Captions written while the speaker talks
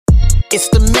It's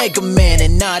the Mega Man,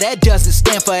 and nah, that doesn't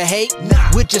stand for hate.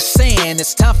 We're just saying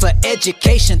it's time for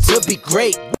education to be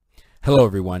great. Hello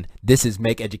everyone, this is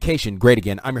Make Education Great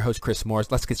Again. I'm your host Chris Morris.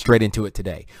 Let's get straight into it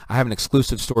today. I have an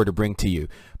exclusive story to bring to you.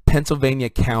 Pennsylvania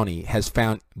County has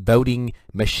found voting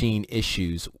machine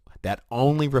issues that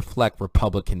only reflect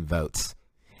Republican votes.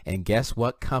 And guess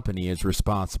what company is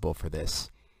responsible for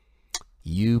this?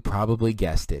 You probably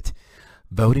guessed it.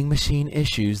 Voting machine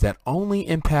issues that only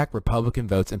impact Republican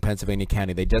votes in Pennsylvania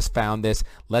County. They just found this.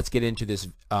 Let's get into this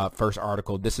first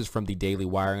article. This is from the Daily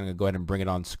Wire. I'm going to go ahead and bring it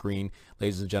on screen.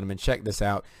 Ladies and gentlemen, check this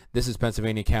out. This is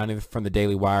Pennsylvania County from the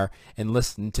Daily Wire. And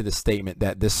listen to the statement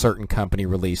that this certain company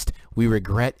released. We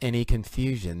regret any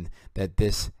confusion that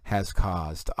this has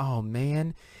caused. Oh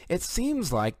man, it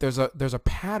seems like there's a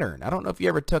pattern. I don't know if you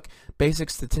ever took basic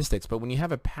statistics, but when you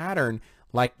have a pattern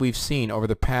like we've seen over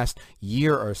the past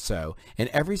year or so, and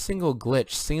every single glitch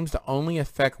seems to only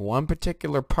affect one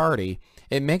particular party,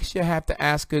 it makes you have to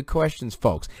ask good questions,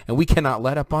 folks, and we cannot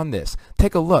let up on this.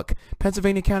 Take a look.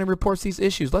 Pennsylvania County reports these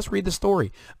issues. Let's read the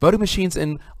story. Voting machines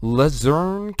in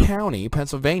Luzerne County,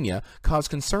 Pennsylvania, caused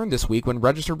concern this week when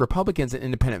registered Republicans and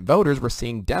independent voters were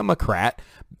seeing Democrat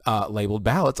labeled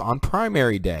ballots on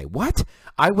primary day. What?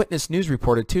 Eyewitness News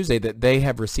reported Tuesday that they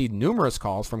have received numerous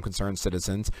calls from concerned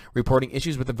citizens reporting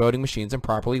issues with the voting machines and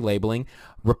properly labeling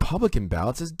Republican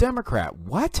ballots as Democrat.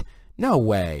 What? No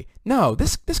way. No,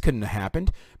 this couldn't have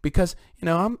happened because, you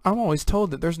know, I'm always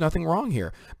told that there's nothing wrong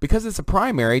here. Because it's a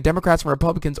primary, Democrats and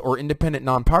Republicans or independent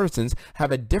nonpartisans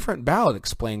have a different ballot,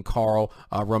 explained Carl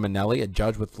Romanelli, a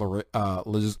judge with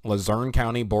Luzerne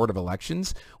County Board of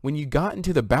Elections. When you got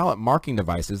into the ballot marking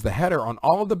devices, the header on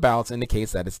all of the ballots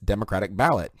indicates that it's Democratic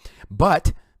ballot.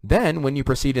 But then, when you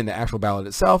proceed in the actual ballot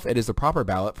itself, it is the proper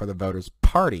ballot for the voter's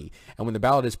party. And when the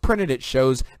ballot is printed, it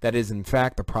shows that it is in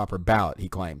fact the proper ballot, he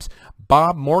claims.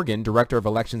 Bob Morgan, director of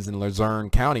elections in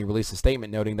Luzerne County, released a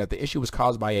statement noting that the issue was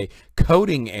caused by a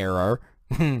coding error.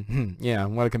 Yeah,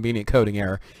 what a convenient coding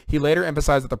error. He later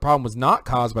emphasized that the problem was not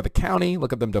caused by the county,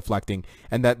 look at them deflecting,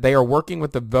 and that they are working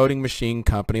with the voting machine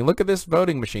company. Look at this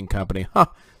voting machine company.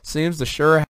 Seems to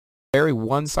sure have a very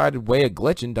one-sided way of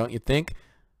glitching, don't you think?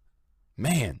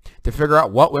 Man, to figure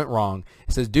out what went wrong.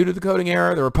 It says, due to the coding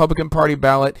error, the Republican Party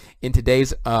ballot in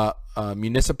today's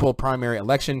municipal primary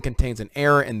election contains an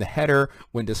error in the header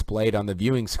when displayed on the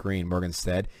viewing screen, Morgan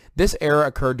said. This error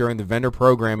occurred during the vendor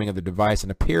programming of the device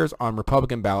and appears on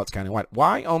Republican ballots countywide.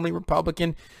 Why only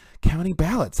Republican county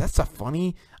ballots? That's a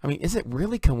funny, is it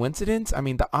really coincidence?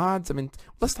 The odds,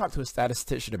 let's talk to a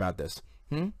statistician about this.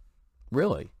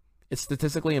 Really? It's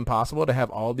statistically impossible to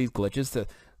have all these glitches to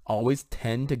always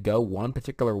tend to go one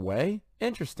particular way?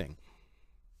 Interesting.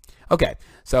 Okay,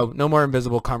 so no more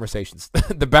invisible conversations.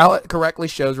 The ballot correctly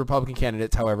shows Republican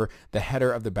candidates. However, the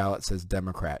header of the ballot says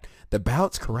Democrat. The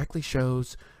ballot correctly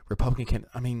shows Republican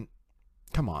candidates.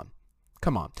 Come on.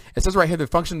 Come on. It says right here, the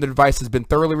function of the device has been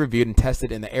thoroughly reviewed and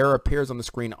tested, and the error appears on the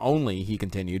screen only, he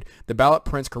continued. The ballot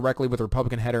prints correctly with a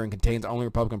Republican header and contains only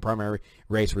Republican primary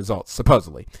race results,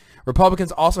 supposedly.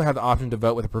 Republicans also have the option to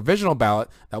vote with a provisional ballot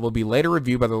that will be later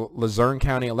reviewed by the Luzerne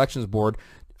County Elections Board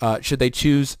should they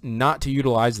choose not to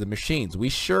utilize the machines.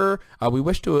 We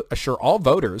wish to assure all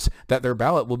voters that their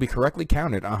ballot will be correctly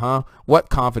counted. What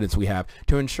confidence we have.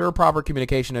 To ensure proper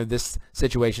communication of this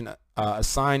situation, a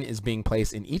sign is being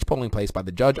placed in each polling place by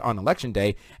the judge on election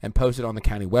day and posted on the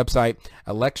county website.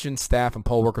 Election staff and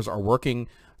poll workers are working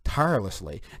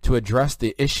tirelessly to address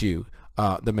the issue,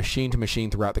 the machine to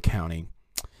machine throughout the county.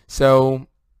 So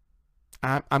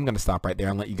I'm going to stop right there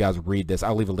and let you guys read this.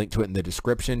 I'll leave a link to it in the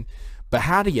description. But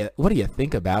what do you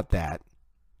think about that?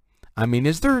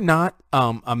 Is there not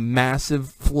a massive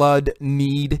flood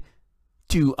need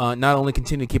to not only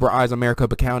continue to keep our eyes on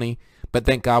Maricopa County, but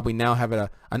thank God we now have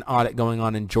an audit going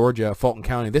on in Georgia, Fulton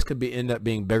County. This could end up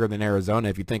being bigger than Arizona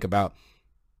if you think about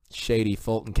shady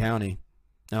Fulton County.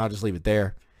 And I'll just leave it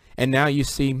there. And now you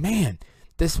see, man,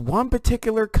 this one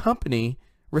particular company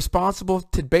responsible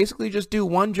to basically just do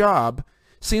one job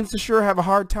seems to sure have a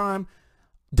hard time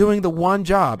doing the one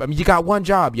job. You got one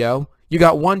job, yo. You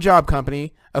got one job,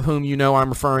 company, of whom you know I'm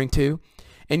referring to.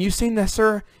 And you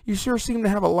sure seem to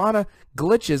have a lot of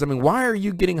glitches. Why are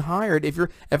you getting hired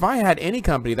if I had any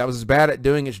company that was as bad at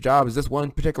doing its job as this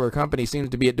one particular company seems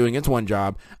to be at doing its one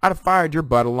job, I'd have fired your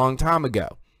butt a long time ago.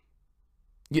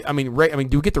 Do we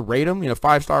get to rate them?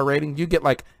 5-star rating? You get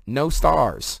like no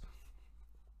stars.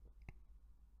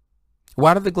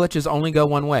 Why do the glitches only go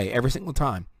one way every single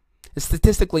time? It's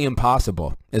statistically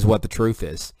impossible is what the truth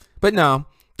is. But no,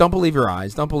 don't believe your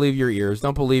eyes. Don't believe your ears.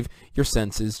 Don't believe your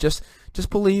senses. Just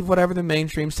believe whatever the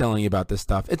mainstream's telling you about this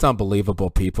stuff. It's unbelievable,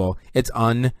 people. It's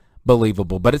unbelievable.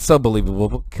 believable, but it's so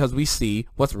believable because we see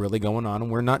what's really going on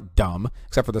and we're not dumb,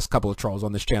 except for this couple of trolls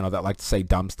on this channel that like to say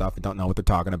dumb stuff and don't know what they're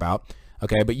talking about.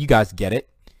 Okay, but you guys get it.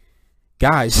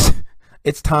 Guys,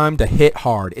 it's time to hit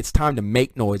hard. It's time to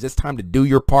make noise. It's time to do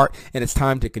your part, and it's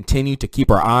time to continue to keep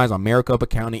our eyes on Maricopa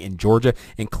County in Georgia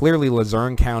and clearly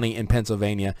Luzerne County in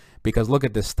Pennsylvania, because look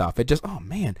at this stuff. It just, oh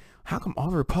man, how come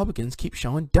all the Republicans keep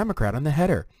showing Democrat on the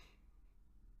header?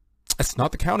 It's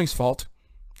not the county's fault.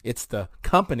 It's the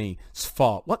company's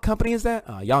fault. What company is that?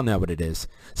 Y'all know what it is.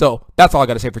 So that's all I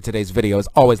got to say for today's video. As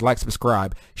always, like,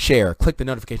 subscribe, share, click the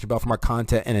notification bell for more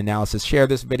content and analysis. Share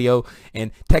this video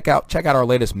and check out our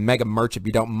latest mega merch if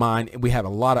you don't mind. We have a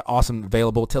lot of awesome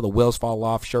available till the wheels fall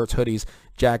off, shirts, hoodies,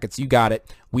 jackets. You got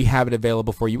it. We have it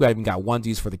available for you. We even got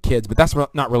onesies for the kids, but that's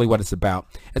not really what it's about.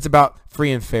 It's about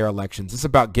free and fair elections. It's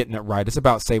about getting it right. It's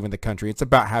about saving the country. It's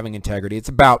about having integrity. It's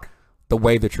about the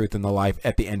way, the truth, and the life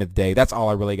at the end of the day. That's all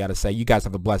I really got to say. You guys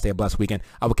have a blessed day, a blessed weekend.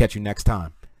 I will catch you next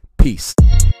time. Peace.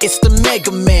 It's the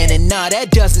Mega Man, and nah, that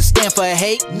doesn't stand for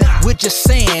hate. We're just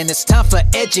saying it's time for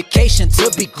education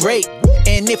to be great.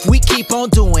 And if we keep on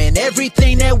doing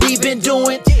everything that we've been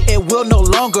doing, it will no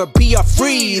longer be our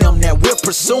freedom that we're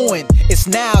pursuing. It's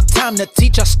now time to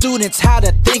teach our students how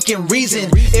to think and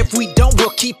reason. If we don't, we'll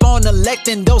keep on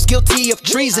electing those guilty of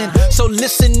treason. So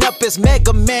listen up as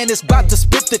Mega Man is about to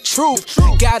spit the truth.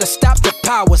 Gotta stop the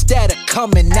powers that are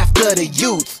coming after the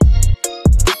youth.